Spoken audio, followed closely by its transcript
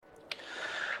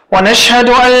ونشهد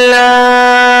أن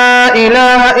لا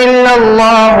إله إلا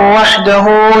الله وحده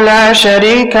لا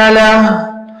شريك له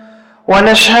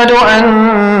ونشهد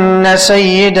أن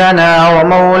سيدنا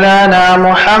ومولانا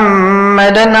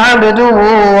محمدا عبده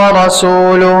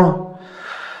ورسوله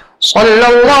صلى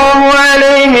الله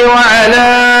عليه وعلى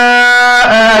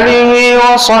آله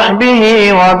وصحبه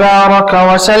وبارك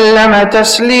وسلم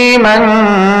تسليما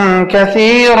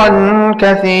كثيرا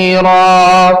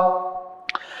كثيرا.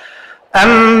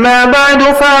 أما بعد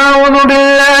فأعوذ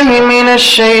بالله من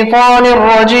الشيطان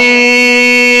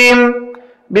الرجيم.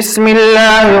 بسم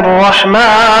الله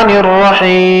الرحمن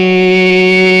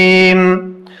الرحيم.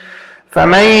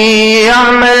 فمن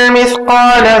يعمل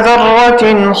مثقال ذرة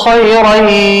خيرا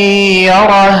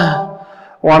يره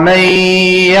ومن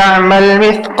يعمل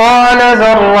مثقال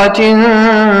ذرة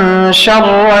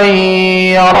شرا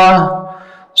يره.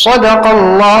 صدق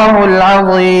الله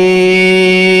العظيم.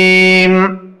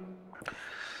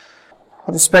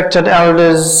 Respected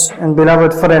elders and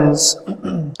beloved friends,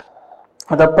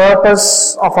 the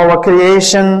purpose of our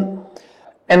creation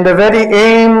and the very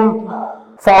aim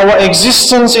for our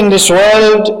existence in this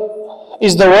world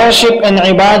is the worship and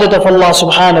ibadat of Allah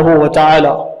subhanahu wa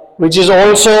ta'ala, which is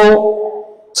also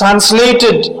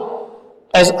translated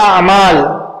as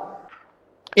a'mal.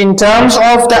 In terms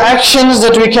of the actions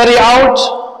that we carry out,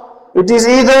 it is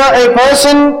either a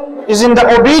person is in the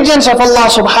obedience of Allah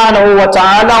subhanahu wa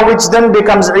ta'ala, which then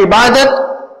becomes ibadat,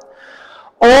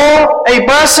 or a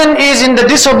person is in the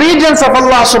disobedience of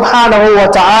Allah subhanahu wa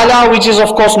ta'ala, which is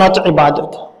of course not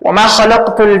ibadat. وَمَا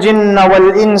خَلَقْتُ الْجِنَّ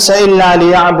وَالْإِنسَ إِلَّا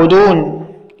لِيَعْبُدُونَ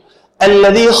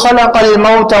الَّذِي خَلَقَ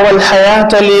الْمَوْتَ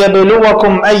وَالْحَيَاةَ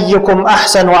لِيَبْلُوَكُمْ أَيُّكُمْ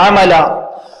أَحْسَنُ عَمَلًا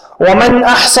وَمَنْ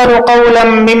أَحْسَنُ قَوْلًا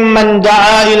مِمَّنْ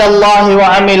دَعَا إِلَى اللَّهِ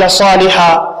وَعَمِلَ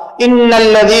صَالِحًا إن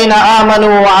الذين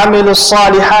آمنوا وعملوا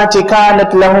الصالحات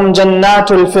كانت لهم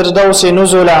جنات الفردوس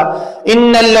نزلا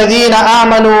إن الذين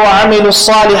آمنوا وعملوا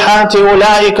الصالحات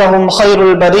أولئك هم خير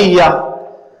البرية.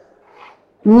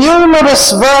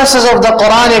 Numerous verses of the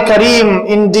Quran Kareem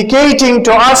indicating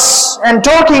to us and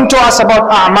talking to us about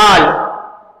a'mal.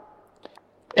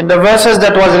 In the verses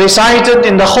that was recited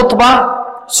in the khutbah,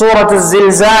 Surah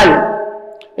Al-Zilzal,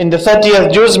 in the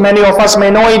 30th juz, many of us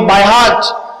may know it by heart.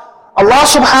 Allah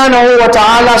subhanahu wa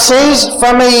ta'ala says,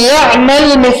 فَمَنْ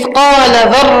يَعْمَلْ مِثْقَالَ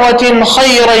ذَرَّةٍ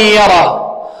خَيْرًا يَرَهُ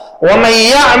وَمَنْ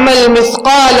يَعْمَلْ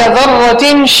مِثْقَالَ ذَرَّةٍ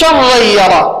شَرًّا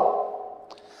يَرَهُ.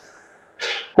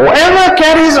 Whoever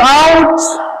carries out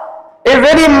a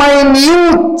very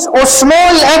minute or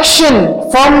small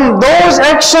action from those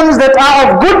actions that are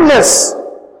of goodness,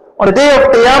 on the day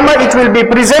of Qiyamah it will be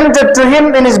presented to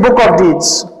him in his book of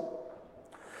deeds.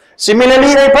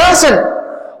 Similarly, a person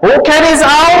who carries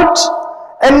out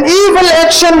an evil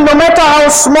action, no matter how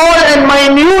small and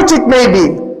minute it may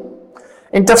be.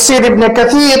 In Tafsir Ibn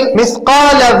Kathir,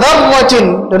 مِثْقَالَ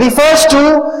ذَرَّةٍ refers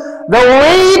to the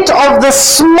weight of the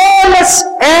smallest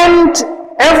ant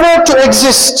ever to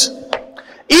exist.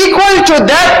 Equal to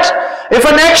that, if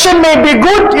an action may be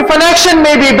good, if an action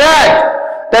may be bad,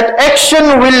 that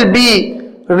action will be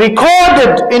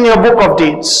recorded in your book of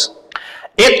deeds.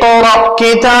 اقرأ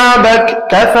كتابك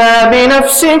كفى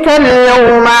بنفسك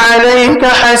اليوم عليك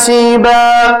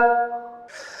حسيبا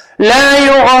لا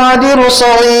يغادر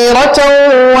صغيرة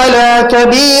ولا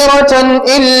كبيرة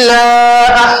إلا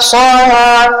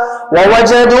أحصاها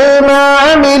ووجدوا ما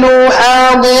عملوا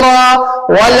حاضرا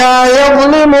ولا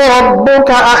يظلم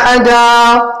ربك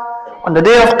أحدا. On the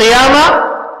day of Qiyamah,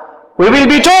 we will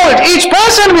be told, each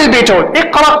person will be told,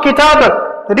 اقرأ كتابك,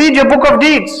 read your book of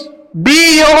deeds.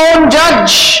 Be your own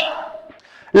judge.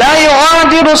 لا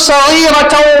يغادر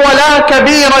صغيرة ولا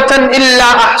كبيرة إلا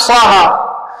أحصاها.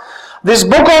 This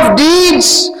book of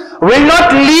deeds will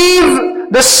not leave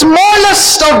the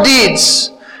smallest of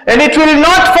deeds, and it will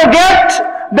not forget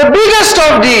the biggest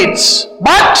of deeds,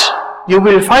 but you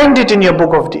will find it in your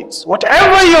book of deeds.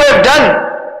 Whatever you have done,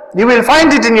 you will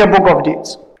find it in your book of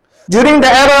deeds. During the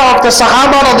era of the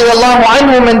Sahaba radiallahu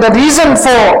anhum, and the reason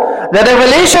for the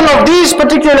revelation of these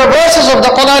particular verses of the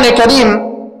Quran Kareem,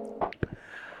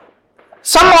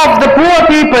 some of the poor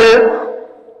people,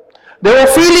 they were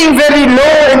feeling very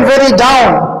low and very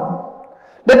down,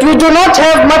 that we do not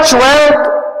have much wealth,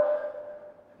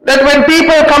 that when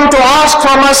people come to ask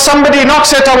from us, somebody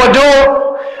knocks at our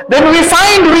door, then we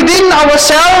find within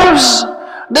ourselves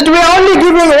that we are only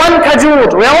giving one kajur,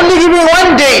 we are only giving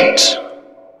one date,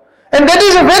 and that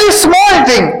is a very small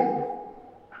thing.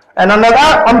 And on the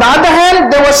other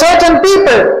hand, there were certain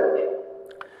people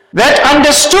that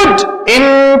understood, إِن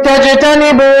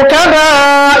تَجْتَنِبُوا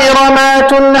كَبَائِرَ مَا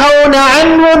تُنْهَوْنَ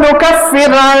عَنْهُ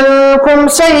نُكَفِّرْ عَنْكُمْ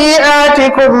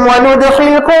سَيِّئَاتِكُمْ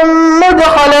وَنُدْخِلْكُمْ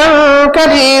مُدْخَلًا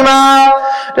كريما.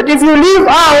 That if you leave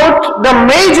out the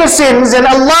major sins, then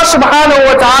Allah subhanahu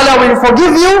wa ta'ala will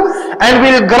forgive you and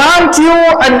will grant you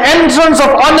an entrance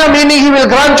of honor, meaning He will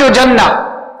grant you Jannah.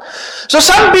 So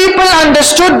some people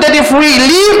understood that if we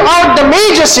leave out the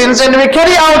major sins and we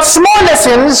carry out smaller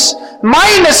sins,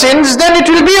 minor sins, then it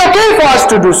will be okay for us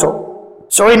to do so.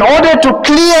 So in order to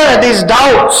clear these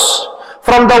doubts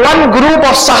from the one group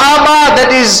of Sahaba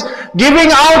that is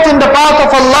giving out in the path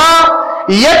of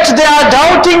Allah, yet they are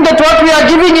doubting that what we are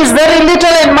giving is very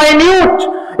little and minute,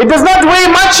 it does not weigh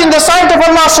much in the sight of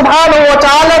Allah subhanahu wa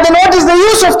ta'ala, then what is the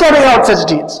use of carrying out such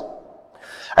deeds?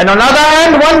 And on the other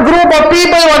hand, one group of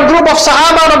people, one group of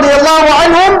Sahaba radiallahu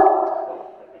anhum,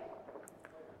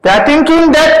 they are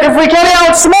thinking that if we carry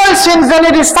out small sins, then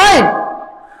it is fine.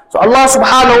 So Allah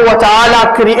subhanahu wa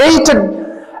ta'ala created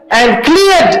and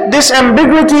cleared this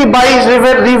ambiguity by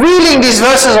revealing these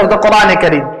verses of the Quran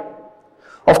Kareem.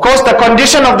 Of course, the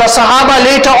condition of the Sahaba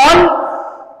later on,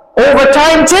 over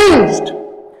time changed.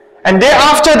 And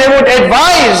thereafter they would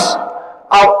advise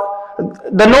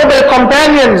the noble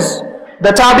companions, the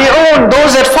tabi'un,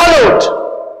 those that followed,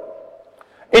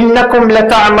 إِنَّكُمْ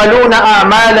لَتَعْمَلُونَ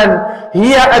أَعْمَالًا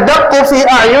هِيَ أَدَقُّ فِي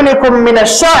أَعْيُنِكُمْ مِنَ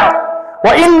الشَّعْرِ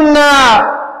وَإِنَّا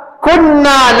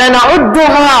كُنَّا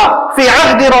لَنَعُدُّهَا فِي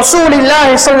عَهْدِ رَسُولِ اللَّهِ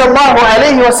صَلَّى اللَّهُ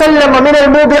عَلَيْهِ وَسَلَّمَ مِنَ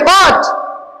الْمُوبِقَاتِ.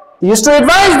 He used to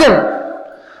advise them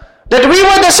that we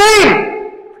were the same.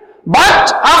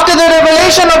 But after the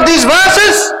revelation of these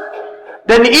verses,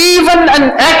 then even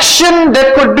an action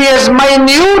that could be as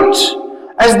minute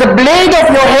as the blade of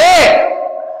your hair,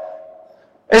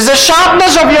 as the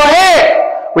sharpness of your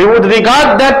hair, we would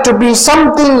regard that to be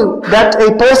something that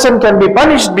a person can be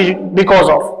punished because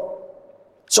of.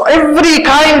 So every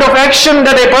kind of action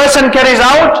that a person carries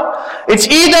out, it's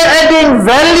either adding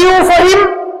value for him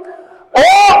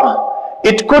or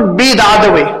it could be the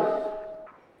other way.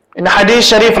 In the Hadith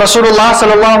Sharif, Rasulullah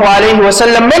sallallahu alayhi wa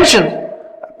sallam mentioned,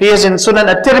 appears in Sunan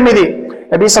at-Tirmidhi,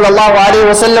 Nabi sallallahu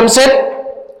alayhi wa sallam said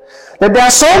that there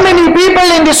are so many people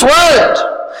in this world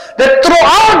that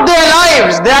throughout their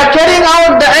lives they are carrying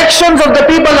out the actions of the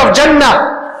people of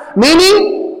Jannah,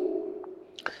 meaning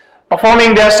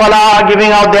performing their salah,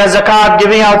 giving out their zakat,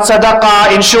 giving out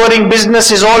sadaqah, ensuring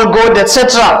business is all good, etc.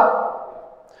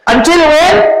 Until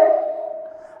when?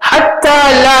 حَتَّى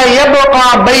لَا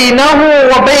يَبْقَى بَيْنَهُ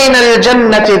وَبَيْنَ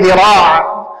الْجَنَّةِ ذِرَاعٌ.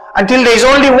 Until there is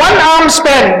only one arm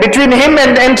span between him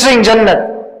and entering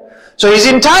Jannah. So his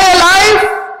entire life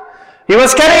he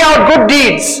was carrying out good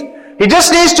deeds. He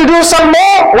just needs to do some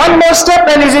more, one more step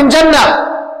and he's in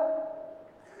Jannah.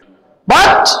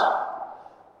 But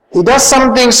he does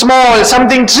something small,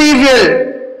 something trivial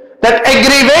that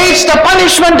aggravates the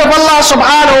punishment of Allah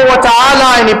subhanahu wa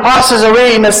ta'ala, and he passes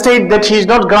away in a state that he is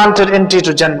not granted entry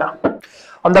to Jannah.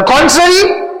 On the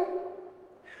contrary,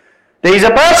 there is a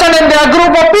person and there are a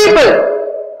group of people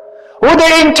who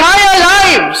their entire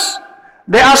lives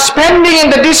they are spending in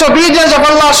the disobedience of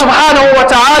Allah subhanahu wa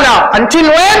ta'ala. Until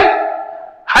when?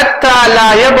 حَتَّى لَا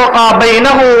يَبْقَى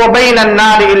بَيْنَهُ وَبَيْنَ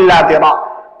النَّارِ إِلَّا ذِرَاعٌ.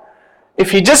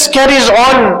 If he just carries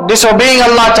on disobeying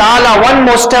Allah ta'ala one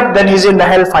more step, then he's in the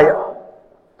hellfire.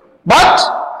 But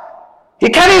he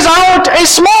carries out a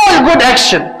small good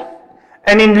action,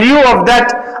 and in lieu of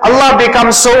that, Allah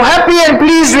becomes so happy and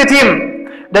pleased with him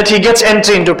that he gets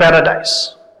entry into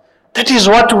paradise. That is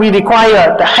what we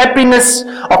require, the happiness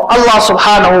of Allah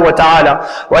subhanahu wa ta'ala.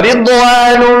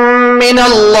 وَرِضْوَانٌ مِّنَ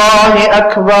اللَّهِ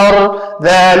أَكْبَرُ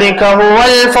ذَلِكَ هُوَ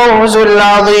الْفَوْزُ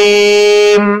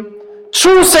الْعَظِيمُ.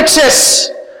 True success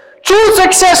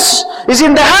is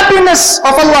in the happiness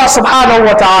of Allah subhanahu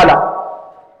wa ta'ala.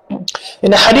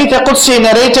 In a hadith Qudsi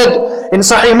narrated in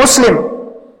Sahih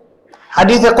Muslim,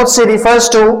 hadith Qudsi refers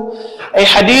to a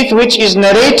hadith which is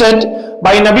narrated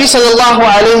by Nabi sallallahu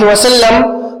alayhi wa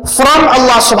sallam from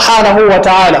Allah subhanahu wa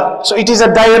ta'ala. So it is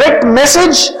a direct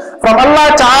message from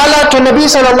Allah ta'ala to Nabi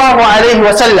sallallahu alayhi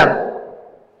wa sallam.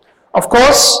 Of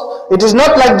course, it is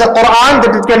not like the Quran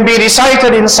that it can be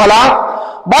recited in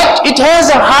salah, but it has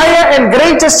a higher and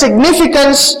greater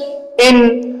significance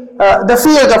in the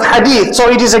field of hadith.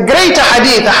 So it is a greater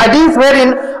hadith, a hadith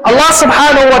wherein Allah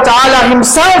subhanahu wa ta'ala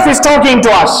himself is talking to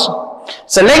us.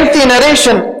 It's a lengthy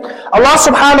narration. Allah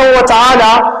subhanahu wa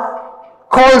ta'ala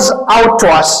calls out to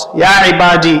us, Ya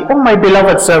ibadi, oh my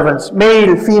beloved servants,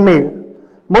 male, female,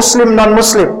 Muslim,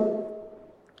 non-Muslim.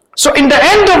 So in the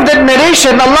end of that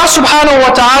narration, Allah subhanahu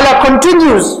wa ta'ala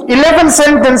continues 11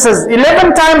 sentences,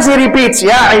 11 times he repeats,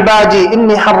 Ya ibadi,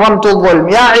 inni harramtu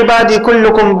dhulm, Ya ibadi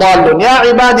kullukum dallun, Ya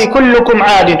ibadi kullukum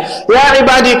adin, Ya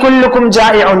ibadi kullukum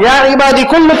ja'i'un, Ya ibadi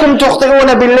kullukum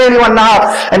tukhti'una bil-layli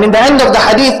wan-nahar. And in the end of the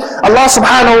hadith, Allah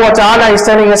subhanahu wa ta'ala is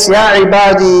telling us, Ya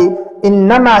ibadi,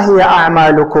 إنما هي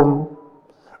أعمالكم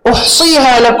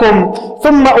أحصيها لكم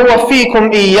ثم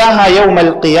أوفيكم إياها يوم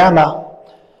القيامة.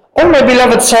 Oh my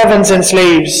beloved servants and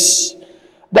slaves,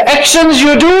 the actions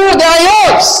you do, they are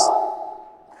yours.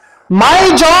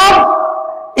 My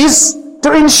job is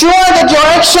to ensure that your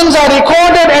actions are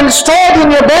recorded and stored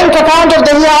in your bank account of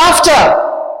the hereafter.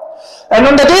 And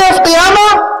on the day of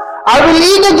Qiyamah, I will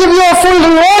either give you a full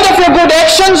reward of your good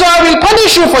actions or I will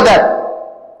punish you for that.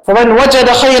 فَمَنْ وَجَدَ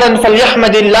خَيْرًا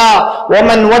فَلْيَحْمَدِ اللَّهِ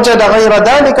وَمَنْ وَجَدَ غَيْرَ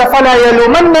ذَلِكَ فَلَا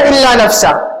يَلُومَنَّ إِلَّا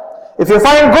نَفْسَهُ. If you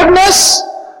find goodness,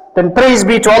 then praise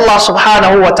be to Allah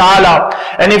subhanahu wa ta'ala.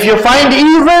 And if you find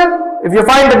evil, if you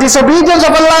find the disobedience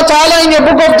of Allah ta'ala in your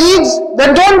book of deeds,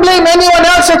 then don't blame anyone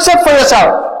else except for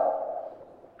yourself.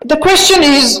 The question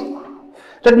is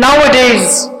that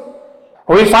nowadays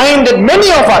we find that many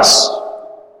of us,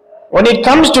 when it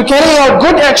comes to carrying out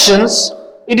good actions,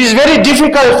 it is very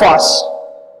difficult for us.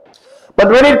 But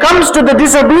when it comes to the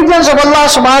disobedience of Allah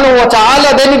subhanahu wa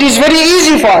ta'ala, then it is very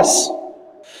easy for us.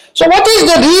 So what is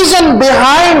the reason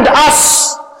behind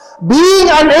us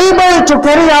being unable to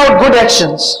carry out good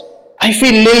actions? I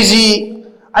feel lazy.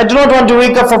 I do not want to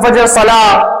wake up for Fajr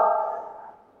Salah.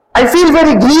 I feel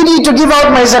very greedy to give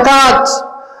out my zakat.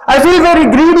 I feel very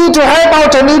greedy to help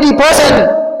out a needy person.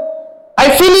 I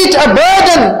feel it a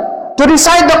burden to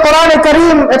recite the Quran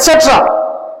Kareem, etc.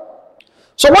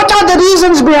 So what are the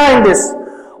reasons behind this?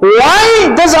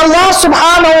 Why does Allah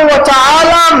subhanahu wa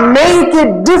ta'ala make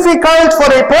it difficult for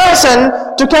a person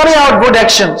to carry out good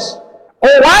actions? Or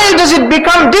why does it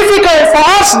become difficult for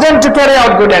us then to carry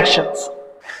out good actions?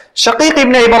 Shaqiq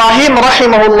ibn Ibrahim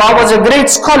rahimahullah was a great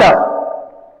scholar.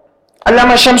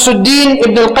 Allama Shamsuddin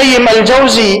ibn al-Qayyim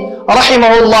al-Jawzi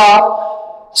rahimahullah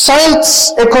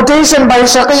cites a quotation by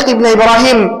Shaqiq ibn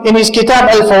Ibrahim in his kitab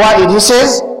al-Fawaid. He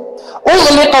says,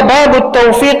 أغلق باب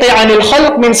التوفيق عن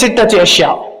الخلق من ستة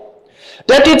أشياء.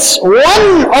 That it's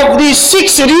one of these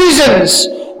 6 reasons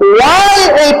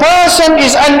why a person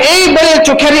is unable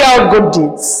to carry out good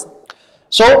deeds.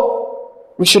 So,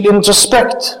 we should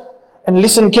introspect and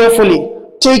listen carefully.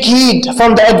 Take heed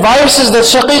from the advices that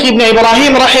Shaqiq ibn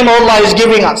Ibrahim rahimahullah is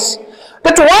giving us.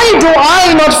 That why do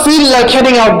I not feel like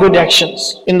carrying out good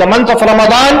actions? In the month of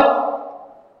Ramadan,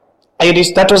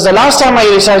 that was the last time I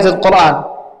recited Quran.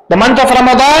 The month of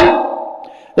Ramadan,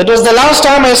 that was the last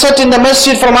time I sat in the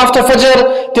masjid from after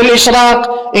Fajr till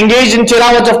Ishraq, engaged in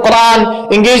tilawat of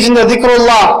Quran, engaged in the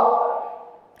dhikrullah.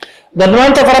 The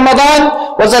month of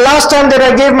Ramadan was the last time that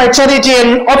I gave my charity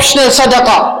and optional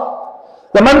sadaqah.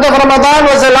 The month of Ramadan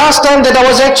was the last time that I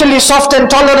was actually soft and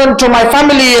tolerant to my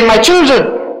family and my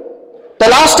children. The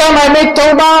last time I made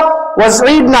tawbah was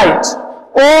Eid night,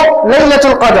 or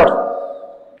Laylatul Qadr,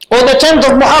 or the 10th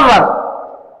of Muharram.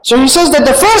 So he says that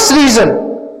the first reason,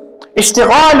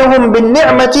 اشتغالهم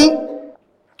بالنعمة,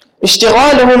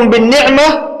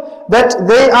 that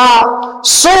they are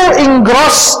so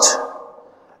engrossed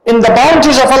in the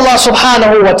bounties of Allah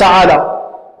subhanahu wa ta'ala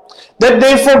that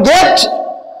they forget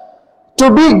to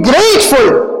be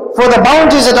grateful for the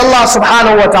bounties that Allah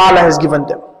subhanahu wa ta'ala has given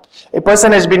them. A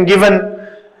person has been given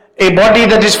a body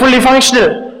that is fully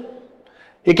functional.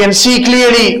 He can see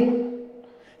clearly,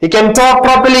 he can talk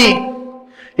properly,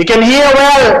 he can hear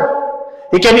well,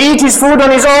 he can eat his food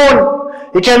on his own,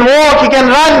 he can walk, he can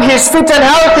run, he is fit and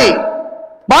healthy.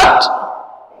 But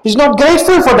he's not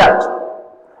grateful for that.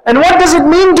 And what does it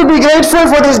mean to be grateful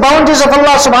for these bounties of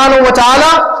Allah subhanahu wa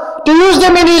ta'ala? To use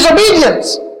them in his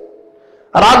obedience.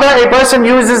 Rather, a person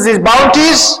uses these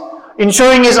bounties in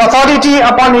showing his authority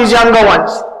upon his younger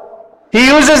ones. He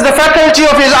uses the faculty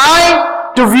of his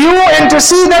eye to view and to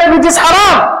see that which is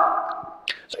haram.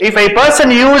 So if a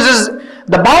person uses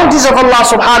the bounties of Allah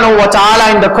subhanahu wa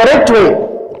ta'ala in the correct way,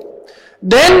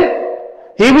 then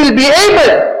he will be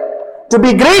able to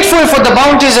be grateful for the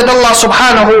bounties that Allah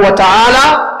subhanahu wa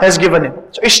ta'ala has given him.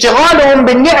 So, اشتغالهم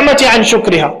بالنعمة عن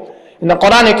شكرها. In the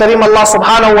Quran Kareem, Allah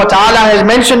subhanahu wa ta'ala has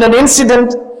mentioned an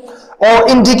incident or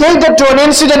indicated to an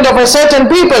incident of a certain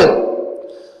people.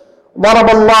 ضرب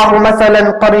الله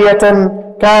مثلا قرية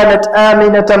كانت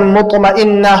آمنة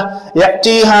مطمئنة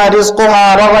يأتيها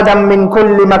رزقها رغدا من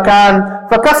كل مكان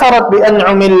فكفرت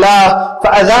بأنعم الله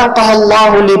فأذاقها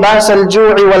الله لباس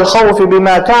الجوع والخوف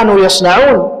بما كانوا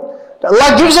يصنعون.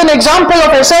 Allah gives an example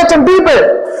of a certain people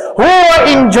who are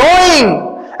enjoying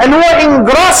and who are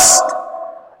engrossed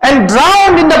and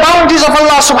drowned in the bounties of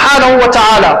Allah subhanahu wa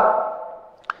ta'ala.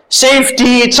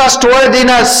 Safety,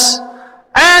 trustworthiness,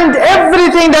 and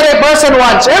everything that a person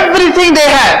wants, everything they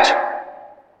had.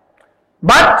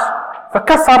 But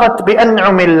فَكَفَرَتْ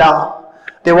بِأَنْعُمِ اللَّهِ,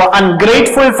 they were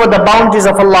ungrateful for the bounties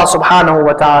of Allah subhanahu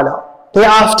wa ta'ala.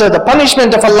 Thereafter the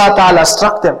punishment of Allah ta'ala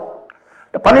struck them.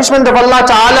 The punishment of Allah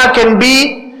Ta'ala can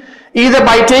be either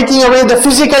by taking away the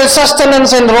physical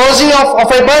sustenance and rosy of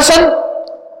a person.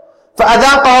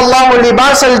 فَأَذَاقَهَا اللَّهُ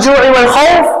لِبَاسَ الْجُوعِ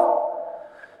وَالْخَوْفِ.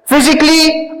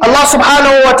 Physically, Allah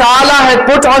Subhanahu wa Ta'ala had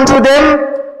put onto them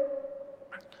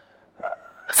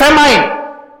famine.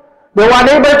 They were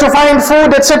unable to find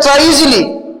food, etc. easily.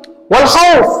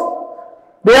 وَالْخَوْفِ.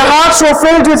 Their hearts were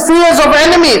filled with fears of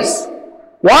enemies.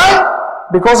 Why?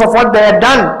 Because of what they had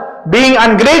done, being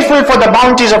ungrateful for the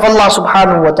bounties of Allah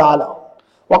Subhanahu wa Ta'ala.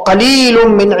 وَقَلِيلٌ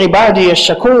مِّنْ عِبَادِيَ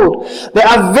الشَّكُورِ. There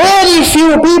are very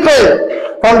few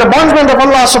people from the bondsmen of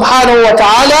Allah Subhanahu wa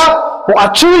Ta'ala who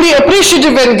are truly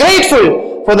appreciative and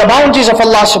grateful for the bounties of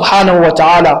Allah Subhanahu wa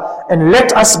Ta'ala. And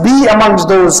let us be amongst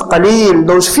those qaleel,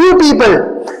 those few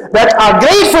people that are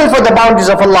grateful for the bounties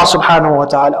of Allah Subhanahu wa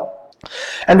Ta'ala.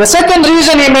 And the second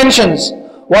reason he mentions,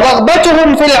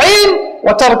 وَرَغْبَتُهُمْ فِي الْعِلْمِ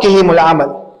وَتَرْكِهِمُ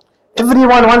الْعَمَلِ.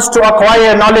 Everyone wants to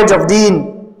acquire knowledge of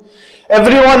deen.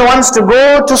 Everyone wants to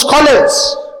go to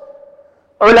scholars,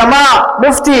 ulama,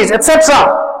 muftis,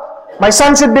 etc. My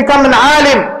son should become an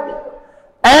alim,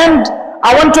 and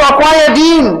I want to acquire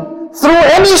deen through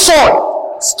any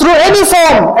sort, through any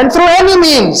form, and through any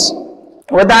means.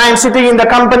 Whether I am sitting in the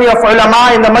company of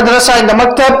ulama, in the madrasa, in the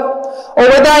maktab, or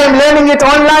whether I am learning it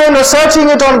online or searching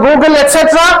it on Google,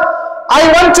 etc.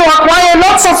 I want to acquire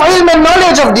lots of ilm and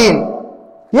knowledge of deen.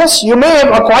 Yes, you may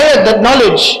have acquired that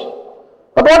knowledge,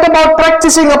 but what about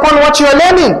practicing upon what you are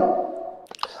learning?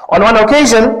 On one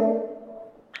occasion,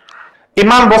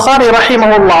 Imam Bukhari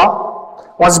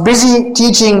rahimahullah was busy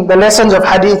teaching the lessons of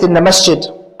hadith in the masjid.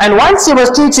 And once he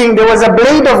was teaching, there was a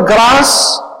blade of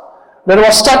grass that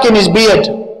was stuck in his beard.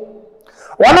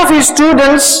 One of his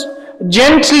students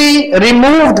gently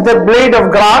removed the blade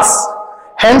of grass,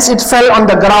 hence it fell on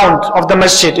the ground of the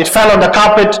masjid. It fell on the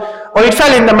carpet, or it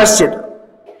fell in the masjid.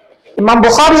 Imam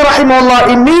Bukhari rahimahullah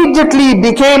immediately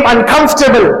became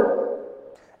uncomfortable.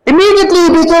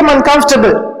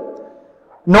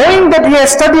 Knowing that he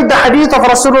has studied the hadith of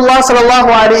Rasulullah sallallahu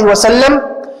alaihi wasallam,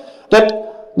 that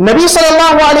Nabi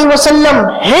sallallahu alaihi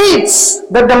wasallam hates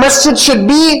that the masjid should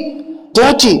be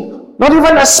dirty. Not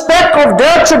even a speck of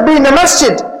dirt should be in the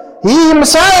masjid. He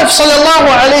himself sallallahu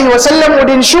alaihi wasallam would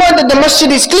ensure that the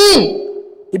masjid is clean.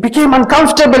 He became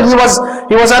uncomfortable, he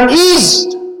was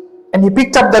uneased, and he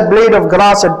picked up that blade of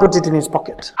grass and put it in his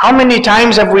pocket. How many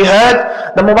times have we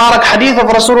heard the Mubarak hadith of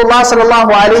Rasulullah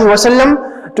sallallahu alaihi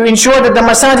wasallam to ensure that the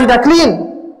masajid are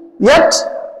clean? Yet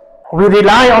we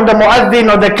rely on the muaddin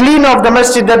or the cleaner of the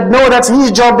masjid that no, that's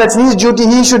his job, that's his duty,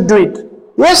 he should do it.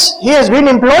 Yes, he has been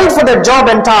employed for that job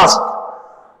and task.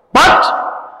 But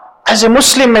as a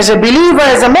Muslim, as a believer,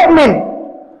 as a mu'min,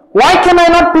 why can I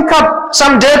not pick up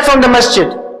some dirt from the masjid?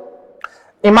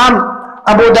 Imam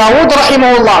Abu Dawud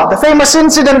rahimahullah, the famous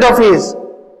incident of his,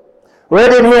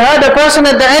 wherein he heard a person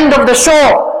at the end of the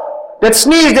shore that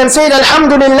sneezed and said,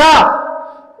 Alhamdulillah.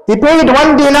 He paid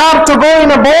 1 dinar to go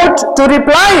in a boat to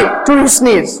reply to his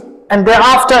sneeze. And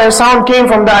thereafter a sound came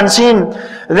from the unseen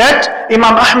that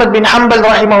Imam Ahmad bin Hanbal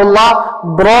rahimahullah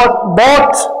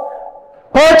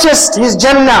purchased his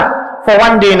Jannah for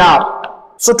 1 dinar.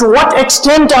 So to what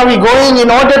extent are we going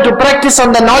in order to practice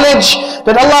on the knowledge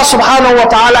that Allah subhanahu wa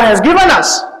ta'ala has given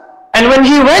us? And when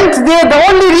he went there, the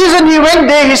only reason he went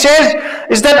there, he says,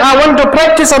 is that I want to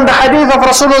practice on the hadith of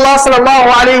Rasulullah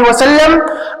sallallahu alaihi wasallam.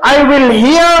 I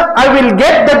will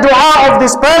get the dua of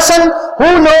this person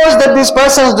who knows that this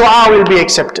person's dua will be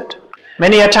accepted.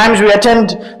 Many a times we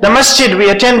attend the masjid, we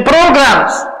attend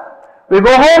programs. We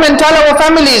go home and tell our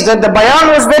families that the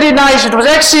bayan was very nice, it was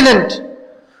excellent.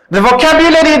 The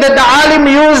vocabulary that the alim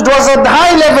used was at the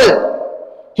high level.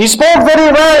 He spoke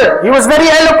very well, he was very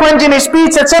eloquent in his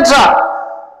speech, etc.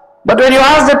 But when you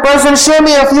ask that person, show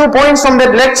me a few points from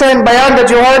that lecture and bayan that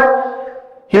you heard,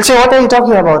 he'll say, what are you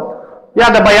talking about? Yeah,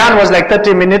 the bayan was like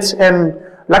 30 minutes and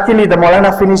luckily the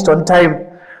Maulana finished on time.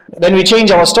 Then we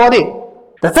change our story.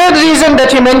 The third reason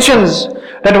that he mentions,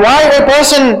 that why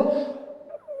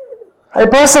a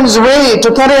person's way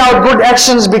to carry out good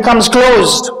actions becomes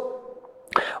closed.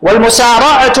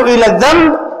 وَالْمُسَارَعَةُ إِلَى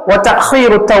الذَّنْبِ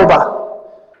وَتَأْخِيرُ التَّوْبَةِ.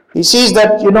 He sees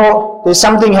that, there's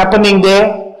something happening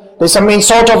there, there's some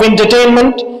sort of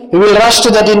entertainment, he will rush to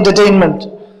that entertainment.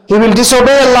 He will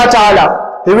disobey Allah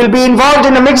Ta'ala. He will be involved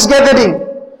in a mixed gathering.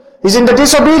 He's in the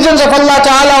disobedience of Allah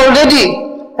Ta'ala already.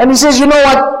 And he says, you know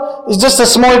what, it's just a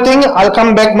small thing, I'll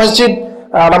come back masjid,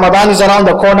 Ramadan is around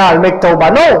the corner, I'll make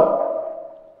tawbah. No.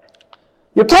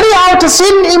 You carry out a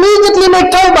sin, immediately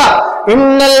make tawbah.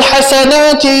 إِنَّ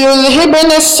الْحَسَنَاتِ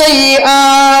يُذْهِبْنَ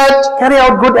السَّيِّئَاتِ. Carry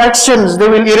out good actions, they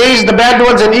will erase the bad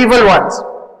ones and evil ones.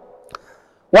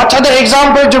 What other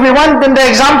example do we want than the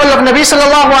example of Nabi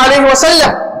sallallahu alayhi wa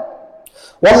sallam?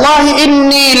 والله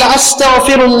إني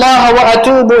لأستغفر الله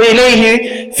وأتوب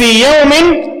إليه في يوم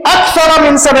أكثر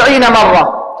من 70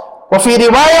 مرة وفي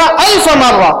رواية 1000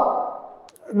 مرة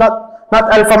not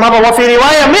 1000 مرة وفي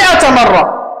رواية 100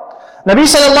 مرة. Nabi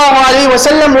sallallahu alayhi wa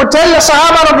sallam would tell the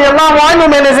Sahaba radiallahu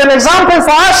anhum, and as an example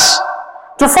for us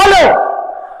to follow,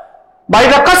 by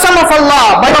the qasam of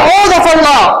Allah, by the oath of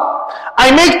Allah,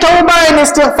 I make tawbah and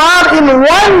istighfar in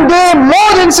one day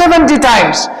more than 70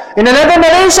 times. In another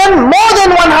narration, more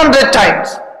than 100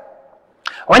 times.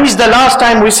 When is the last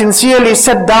time we sincerely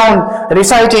sat down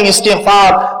reciting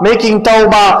istighfar, making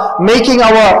tawbah, making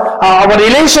our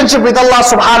relationship with Allah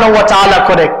subhanahu wa ta'ala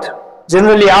correct?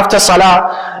 Generally after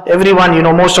salah, everyone,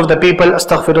 most of the people,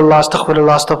 astaghfirullah,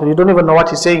 astaghfirullah, astaghfirullah. You don't even know what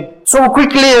he's saying. So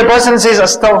quickly a person says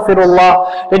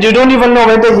astaghfirullah, that you don't even know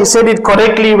whether he said it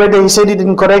correctly, whether he said it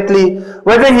incorrectly,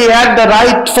 whether he had the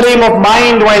right frame of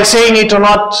mind while saying it or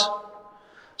not.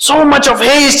 So much of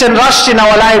haste and rush in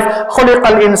our life. خُلِقَ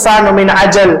الْإِنسَانُ مِنْ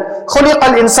عَجَلٍ خُلِقَ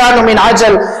الْإِنسَانُ مِنْ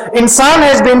عَجَلٍ. Insan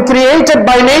has been created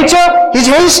by nature, he's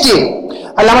hasty.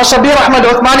 Allama Shabir Ahmad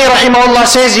Uthmani rahimahullah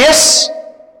says, yes,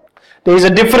 there is a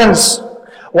difference.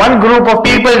 One group of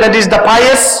people, that is the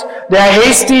pious, they are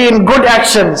hasty in good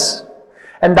actions.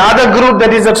 And the other group,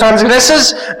 that is the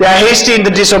transgressors, they are hasty in the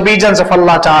disobedience of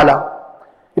Allah Ta'ala.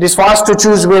 It is for us to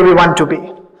choose where we want to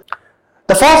be.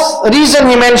 The fourth reason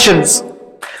he mentions,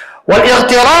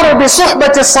 وَالْإِغْتِرَارُ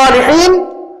بِصُحْبَةِ الصَّالِحِينَ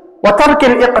وَتَرْكِ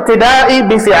الْإِقْتِدَاءِ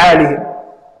بِفِعَالِهِمْ.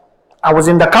 I was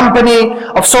in the company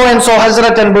of so-and-so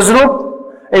Hazrat and Buzruk.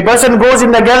 A person goes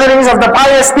in the gatherings of the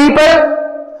pious people,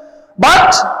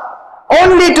 but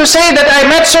only to say that I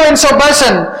met so-and-so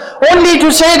person, only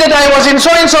to say that I was in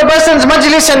so-and-so person's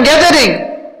majlis and gathering.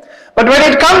 But when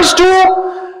it comes to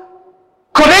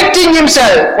correcting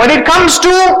himself, when it comes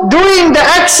to doing the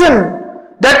action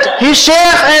that his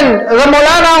shaykh and the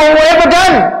Maulana or whoever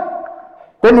done,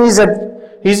 then he's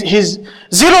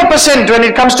 0% when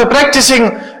it comes to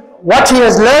practicing what he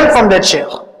has learned from that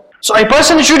shaykh. So a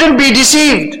person shouldn't be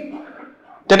deceived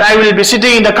that I will be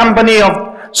sitting in the company of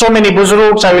so many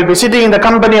buzruks, I will be sitting in the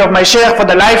company of my shaykh for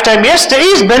the lifetime. Yes, there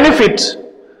is benefit.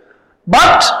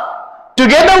 But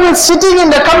together with sitting in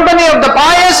the company of the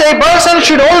pious, a person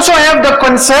should also have the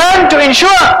concern to ensure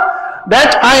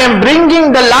that I am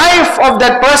bringing the life of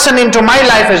that person into my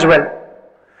life as well.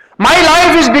 My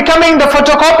life is becoming the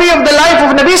photocopy of the life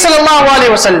of Nabi sallallahu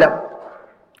alayhi wa sallam.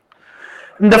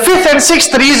 The fifth and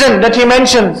sixth reason that he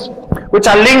mentions, which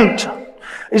are linked,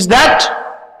 is that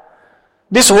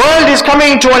this world is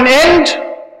coming to an end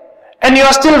and you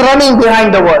are still running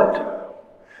behind the world.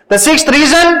 The sixth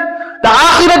reason, the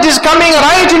akhirat is coming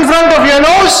right in front of your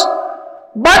nose,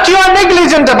 but you are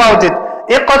negligent about it.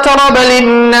 اقترب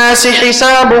للناس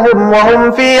حسابهم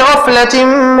وهم في غفلة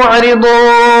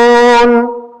معرضون.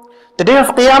 The day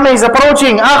of Qiyamah is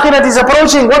approaching, akhirat is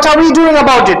approaching. What are we doing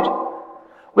about it?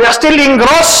 We are still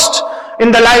engrossed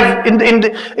in the life, in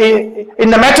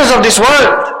the matters of this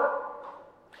world.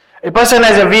 A person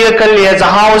has a vehicle, he has a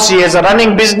house, he has a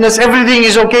running business, everything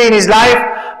is okay in his life.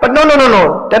 But no.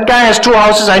 That guy has 2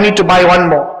 houses, I need to buy one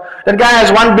more. That guy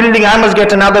has 1 building, I must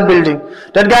get another building.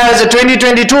 That guy has a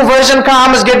 2022 version car,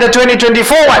 I must get the 2024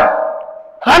 one.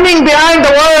 Running behind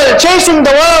the world, chasing the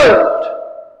world.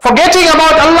 Forgetting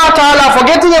about Allah Ta'ala,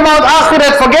 forgetting about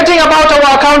Akhirat, forgetting about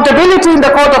our accountability in the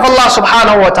court of Allah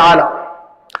Subhanahu Wa Ta'ala.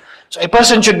 So a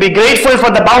person should be grateful for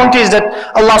the bounties that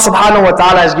Allah Subhanahu Wa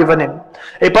Ta'ala has given him.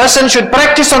 A person should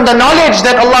practice on the knowledge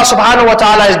that Allah Subhanahu Wa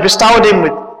Ta'ala has bestowed him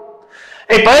with.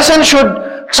 A person should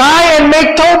try and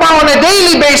make tawbah on a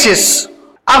daily basis.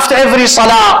 After every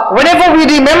salah, whenever we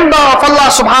remember of Allah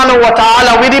Subhanahu Wa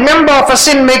Ta'ala, we remember of a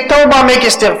sin, make tawbah, make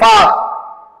istighfar.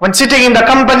 When sitting in the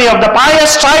company of the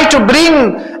pious, try to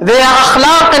bring their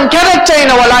akhlaq and character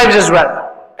in our lives as well.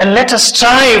 And let us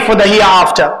strive for the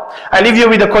hereafter. I leave you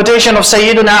with the quotation of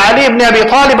Sayyiduna Ali ibn Abi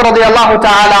Talib radiyallahu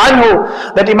ta'ala anhu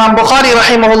that Imam Bukhari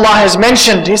rahimahullah has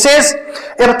mentioned. He says,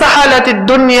 ارتحلت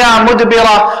الدنيا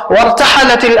مدبرة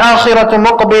وارتحلت الآخرة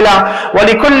مقبلة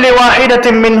ولكل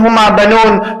واحدة منهما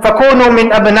بنون فكونوا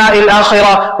من أبناء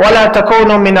الآخرة ولا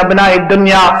تكونوا من أبناء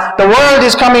الدنيا. The world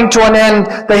is coming to an end.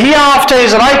 The hereafter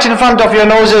is right in front of your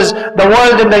noses. The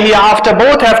world and the hereafter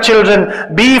both have children.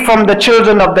 Be from the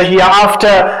children of the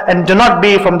hereafter and do not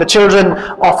be from the children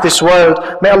of this world.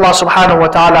 May Allah subhanahu wa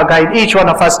ta'ala guide each one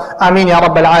of us. Ameen ya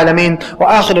Rabbal Alameen.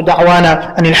 Wa akhiru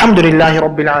da'wana and alhamdulillahi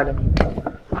Rabbil Alameen.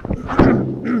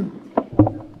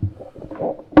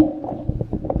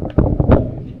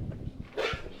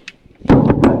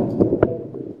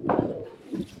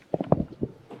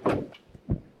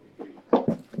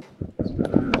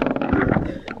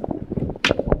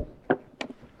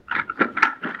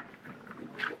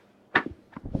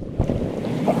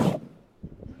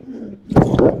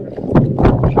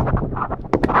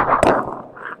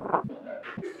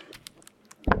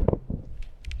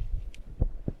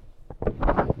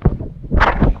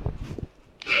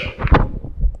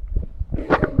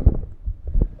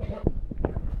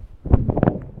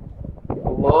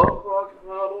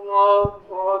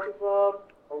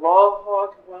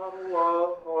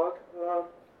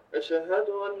 أشهد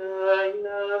أن لا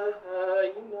إله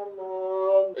إلا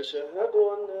الله أشهد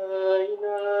أن لا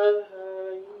إله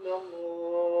إلا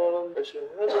الله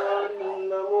أشهد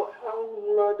أن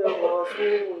محمدا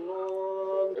رسول الله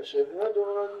أشهد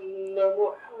أن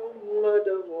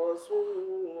محمدا رسول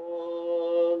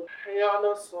الله حي على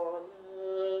الصلاة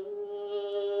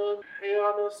حي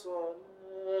على الصلاة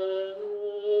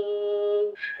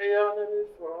حي على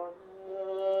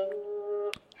الفلاح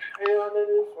حي على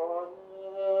الفلاح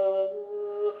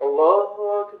الله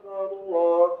أكبر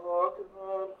الله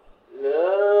أكبر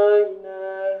لا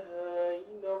إله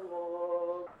إلا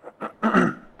الله.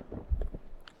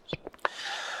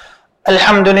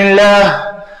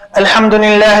 الحمد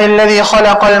لله الذي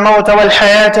خلق الموت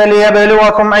والحياة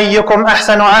ليبلوكم أيكم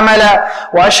أحسن عملا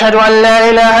وأشهد أن لا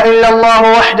إله إلا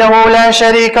الله وحده لا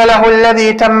شريك له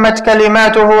الذي تمت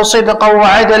كلماته صدقا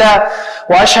وعدلا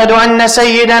وأشهد أن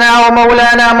سيدنا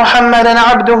ومولانا محمدا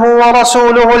عبده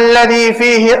ورسوله الذي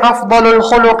فيه أفضل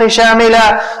الخلق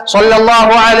شاملا صلى الله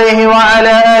عليه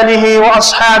وعلى آله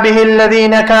وأصحابه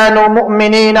الذين كانوا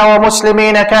مؤمنين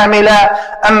ومسلمين كاملا.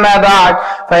 أما بعد،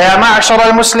 فيا معشر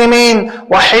المسلمين،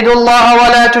 وحدوا الله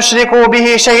ولا تشركوا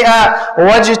به شيئا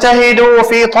واجتهدوا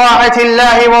في طاعة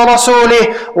الله ورسوله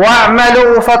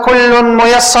واعملوا فكل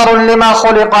ميسر لما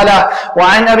خلق له.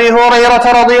 وعن أبي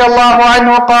هريرة رضي الله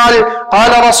عنه قال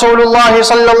قال رسول الله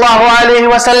صلى الله عليه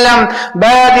وسلم: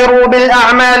 بادروا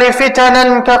بالأعمال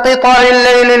فتنا كقطع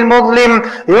الليل المظلم،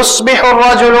 يصبح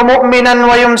الرجل مؤمنا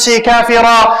ويمسي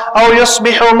كافرا، أو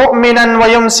يصبح مؤمنا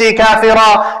ويمسي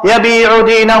كافرا، يبيع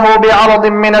دينه بعرض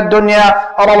من الدنيا.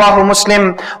 رواه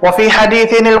مسلم. وفي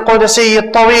حديث القدسي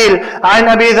الطويل عن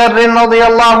أبي ذر رضي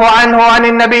الله عنه عن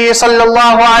النبي صلى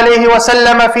الله عليه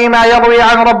وسلم فيما يروي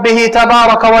عن ربه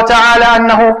تبارك وتعالى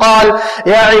أنه قال: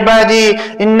 يا عبادي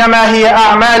إنما هي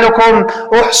أعمالكم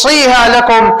أحصيها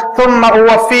لكم ثم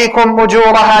أوفيكم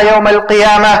أجورها يوم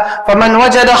القيامة، فمن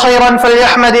وجد خيرا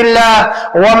فليحمد الله،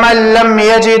 ومن لم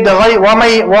يجد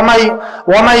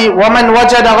ومن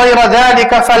وجد غير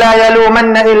ذلك فلا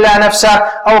يلومن إلا نفسه،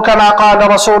 أو كما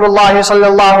قال رسول الله صلى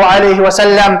الله عليه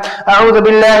وسلم. أعوذ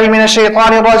بالله من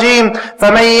الشيطان الرجيم.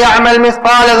 فمن يعمل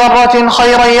مثقال ذرة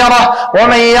خيرا يره،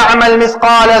 ومن يعمل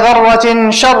مثقال ذرة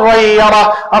شرا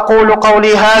يره. أقول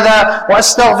قولي هذا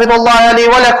وأستغفر الله لي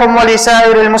ولكم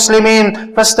ولسائر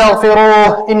المسلمين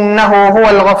فاستغفروه إنه هو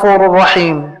الغفور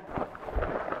الرحيم.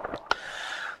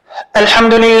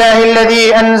 الحمد لله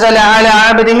الذي أنزل على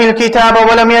عبده الكتاب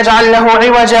ولم يجعل له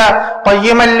عوجا،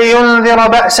 قيما لينذر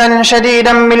بأسا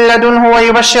شديدا من لدنه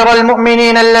ويبشر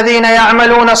المؤمنين الذين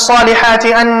يعملون الصالحات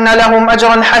أن لهم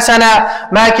أجرا حسنا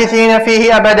ماكثين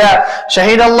فيه أبدا.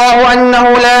 شهد الله أنه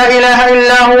لا إله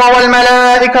إلا هو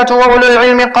والملائكة وأولو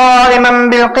العلم قائما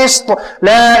بالقسط،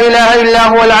 لا إله إلا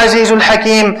هو العزيز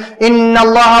الحكيم. إن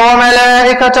الله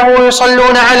وملائكته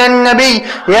يصلون على النبي،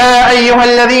 يا أيها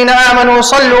الذين آمنوا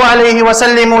صلوا عليه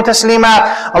وسلموا تسليما.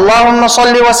 اللهم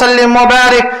صل وسلم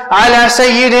وبارك على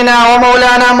سيدنا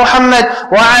ومولانا محمد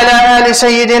وعلى آل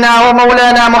سيدنا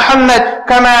ومولانا محمد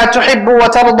كما تحب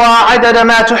وترضى عدد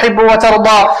ما تحب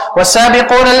وترضى.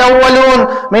 والسابقون الأولون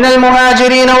من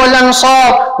المهاجرين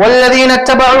والأنصار والذين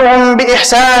اتبعوهم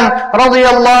بإحسان رضي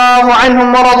الله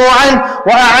عنهم ورضوا عنه،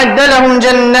 وأعد لهم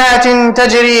جنات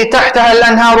تجري تحتها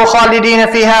الأنهار خالدين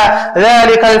فيها،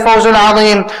 ذلك الفوز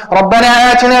العظيم.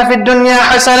 ربنا آتنا في الدنيا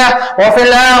حسنة وفي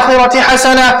الآخرة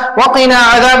حسنة وقنا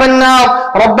عذاب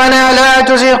النار. ربنا لا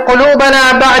تزغ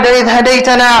قلوبنا بعد إذ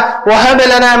هديتنا وهب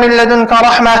لنا من لدنك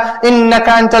رحمة إنك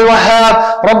أنت الوهاب.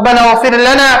 ربنا اغفر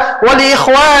لنا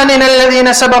ولإخواننا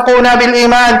الذين سبقونا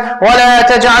بالإيمان ولا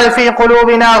تجعل في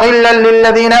قلوبنا غلا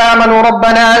للذين آمنوا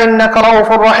ربنا إنك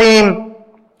رؤوف رحيم.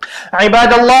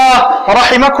 عباد الله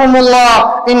رحمكم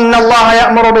الله، إن الله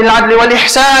يأمر بالعدل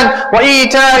والإحسان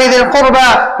وإيتاء ذي القربى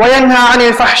وينهى عن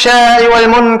الفحشاء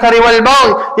والمنكر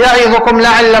والبغي يعظكم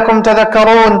لعلكم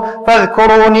تذكرون.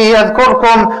 فاذكروني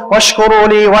أذكركم واشكروا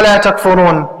لي ولا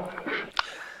تكفرون.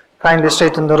 Kindly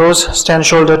straighten the rows, stand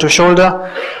shoulder to shoulder,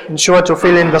 ensure to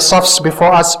fill in the safs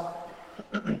before us.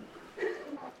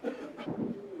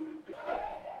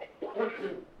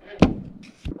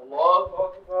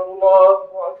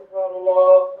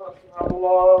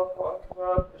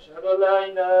 أشهد أن لا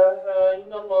إله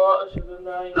إلا الله أشهد أن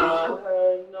لا إله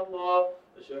إلا الله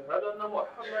أشهد أن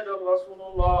محمدا رسول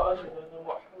الله أشهد أن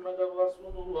محمدا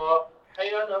رسول الله.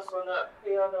 حي على الصلاة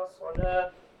حي على الصلاة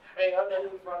حي على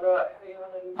الفلاح حي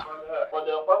على الفلاح. قد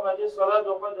قامت الصلاة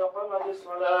قد قامت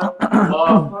الصلاة.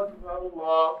 الله أكبر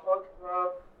الله أكبر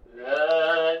لا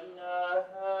إله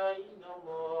إلا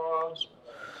الله.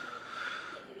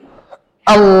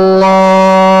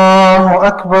 الله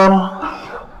أكبر.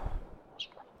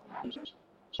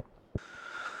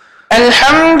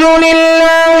 الحمد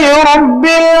لله رب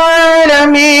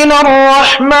العالمين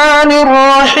الرحمن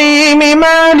الرحيم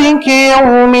مالك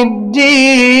يوم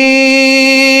الدين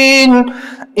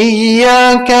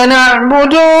إياك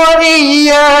نعبد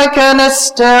وإياك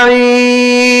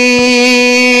نستعين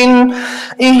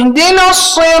اهدنا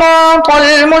الصراط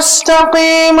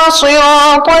المستقيم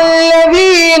صراط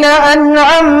الذين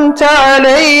أنعمت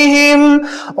عليهم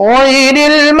غير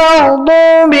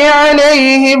المغضوب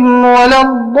عليهم ولا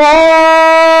الضالين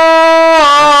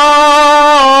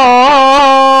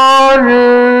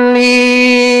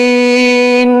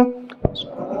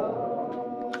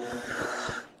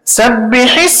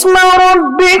سبح اسم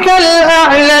ربك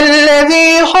الأعلى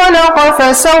الذي خلق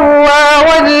فسوى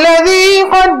والذي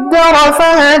قدر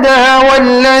فهدى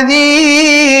والذي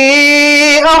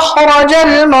أخرج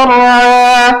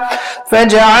المرعى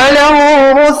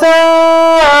فجعله غثاء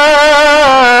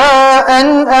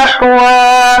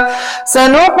أحوى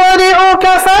سنقرئك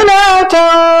فلا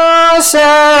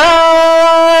تنسى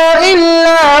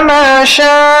إلا ما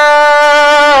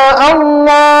شاء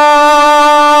الله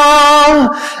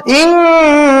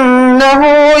إنه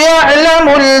يعلم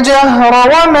الجهر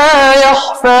وما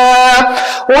يخفى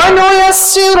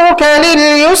ونيسرك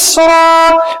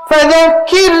لليسرى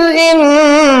فذكر إن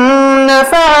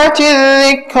نفعت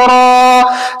الذكرى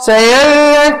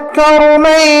سيذكر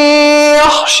من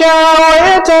يخشى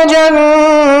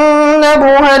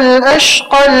ويتجنبها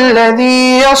الأشقى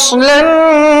الذي يصلى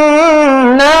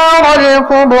النار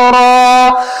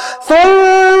الكبرى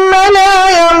ثم لا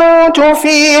يموت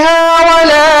فيها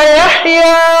ولا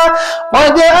يحيا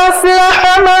قد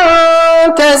أفلح من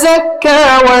تزكى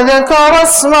وذكر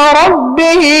اسم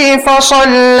ربه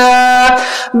فصلى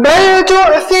بل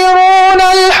تؤثرون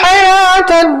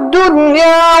الحياة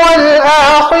الدنيا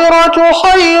والآخرة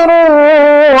خير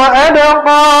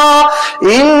وأبقى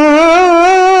إن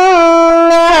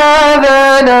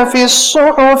هذا لفي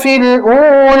الصحف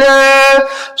الأولى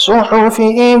صحف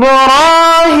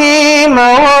إبراهيم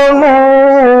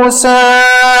وموسى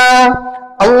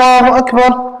الله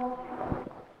أكبر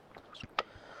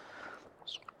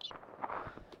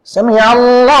سمع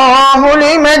الله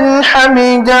لمن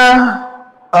حمده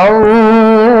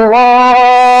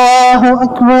الله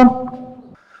أكبر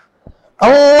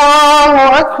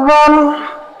الله أكبر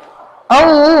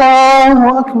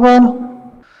الله أكبر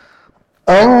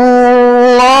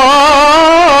الله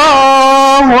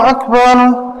أكبر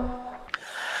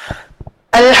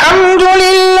الحمد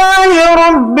لله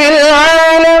رب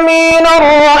العالمين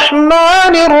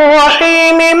الرحمن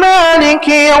الرحيم مالك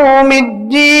يوم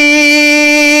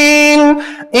الدين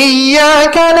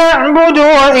إياك نعبد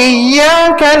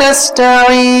وإياك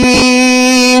نستعين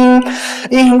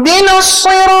اهدنا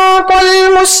الصراط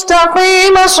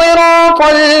المستقيم صراط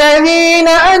الذين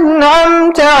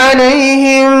أنعمت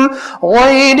عليهم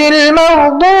غير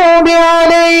المغضوب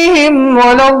عليهم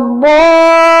ولا الضالين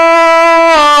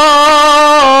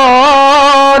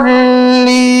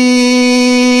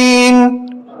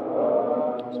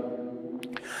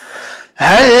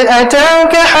هل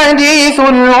أتاك حديث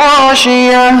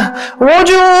الغاشية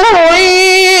وجوه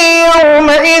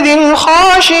يومئذ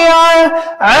خاشعة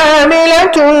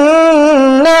عاملة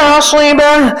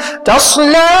ناصبة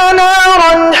تصلى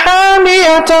نارا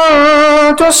حامية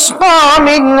تسقى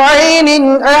من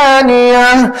عين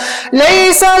آنية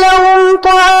ليس لهم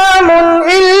طعام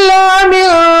إلا من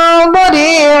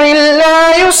ضريع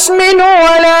لا يسمن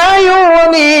ولا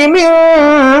يغني من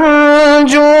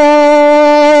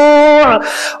جوع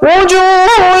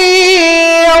وجوه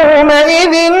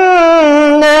يومئذ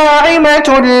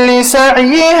ناعمة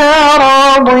لسعيها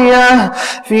راضية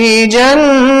في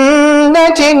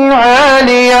جنة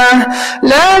عالية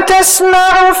لا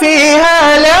تسمع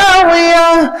فيها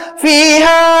لاغية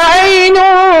فيها عين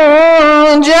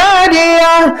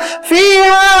جارية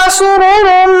فيها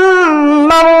سرر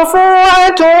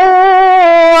مرفوعة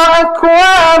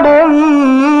وأكواب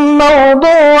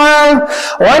موضوعة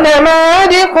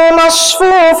ونمارق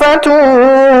مصفوفة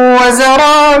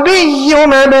وزرابي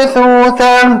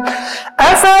مبثوثة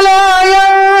أفلا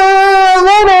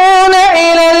ينظرون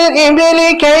إلى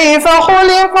الإبل كيف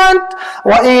خلقت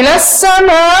وإلى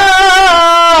السماء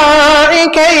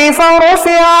كيف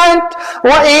رفعت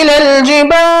وإلى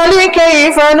الجبال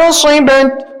كيف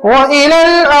نصبت وإلى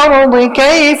الأرض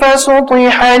كيف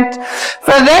سطحت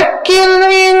فذكر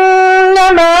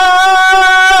إنما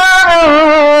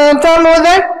أنت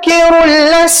مذكر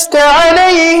لست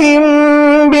عليهم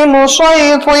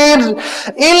بمسيطر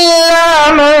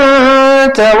إلا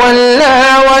من تولى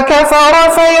وكفر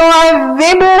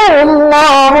فيعذبه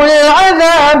الله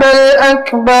العذاب الأكبر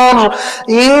أكبر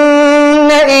إن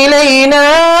إلينا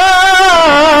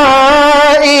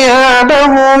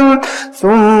إيابهم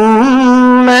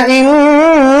ثم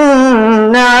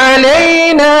إن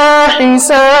علينا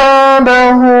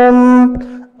حسابهم.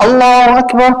 الله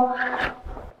أكبر.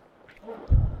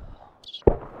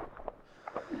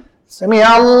 سمع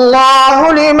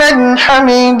الله لمن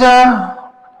حمده.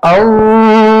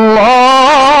 الله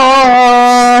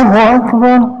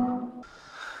أكبر.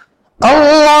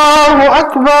 الله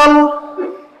أكبر.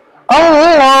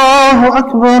 الله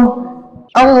أكبر.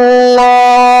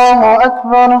 الله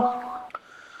أكبر.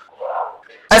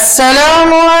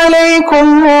 السلام عليكم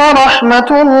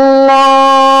ورحمة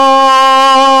الله.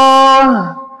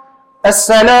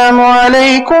 السلام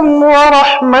عليكم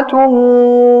ورحمة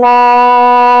الله.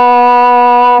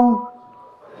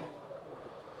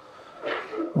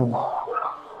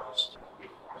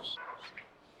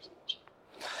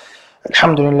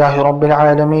 الحمد لله رب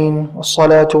العالمين،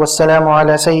 والصلاة والسلام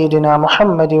على سيدنا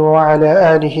محمد وعلى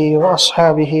آله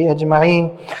وأصحابه أجمعين.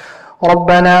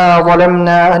 ربنا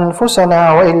ظلمنا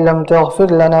أنفسنا وإن لم تغفر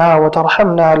لنا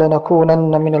وترحمنا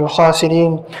لنكونن من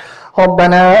الخاسرين.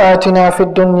 ربنا آتنا في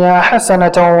الدنيا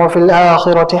حسنة وفي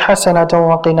الآخرة حسنة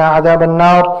وقنا عذاب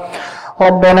النار.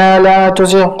 ربنا لا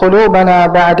تزغ قلوبنا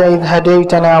بعد إذ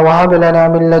هديتنا وهب لنا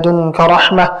من لدنك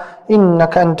رحمة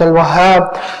إنك أنت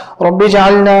الوهاب. رب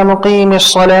اجعلنا مقيم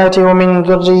الصلاة ومن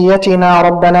ذريتنا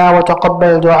ربنا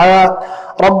وتقبل دعاء.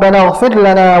 ربنا اغفر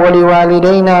لنا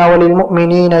ولوالدينا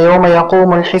وللمؤمنين يوم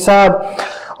يقوم الحساب.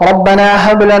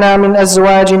 ربنا هب لنا من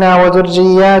أزواجنا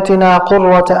وذرياتنا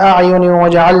قرة أعين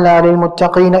واجعلنا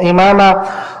للمتقين إماما.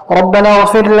 ربنا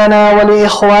اغفر لنا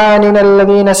ولإخواننا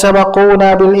الذين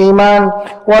سبقونا بالإيمان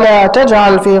ولا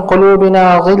تجعل في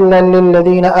قلوبنا غلا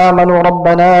للذين آمنوا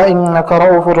ربنا إنك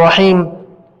رؤوف رحيم.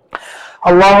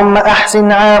 اللهم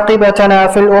أحسن عاقبتنا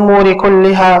في الأمور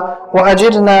كلها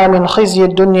وأجرنا من خزي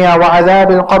الدنيا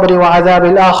وعذاب القبر وعذاب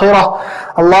الآخرة.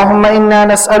 اللهم إنا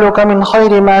نسألك من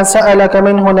خير ما سألك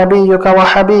منه نبيك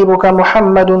وحبيبك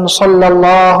محمد صلى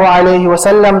الله عليه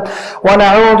وسلم،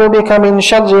 ونعوذ بك من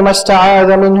شر ما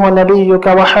استعاذ منه نبيك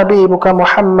وحبيبك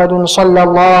محمد صلى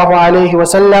الله عليه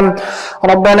وسلم.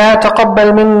 ربنا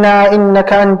تقبل منا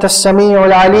إنك أنت السميع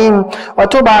العليم،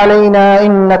 وتب علينا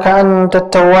إنك أنت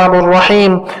التواب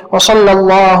الرحيم. وصلى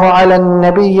الله على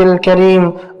النبي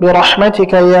الكريم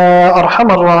برحمتك يا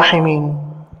أرحم الراحمين.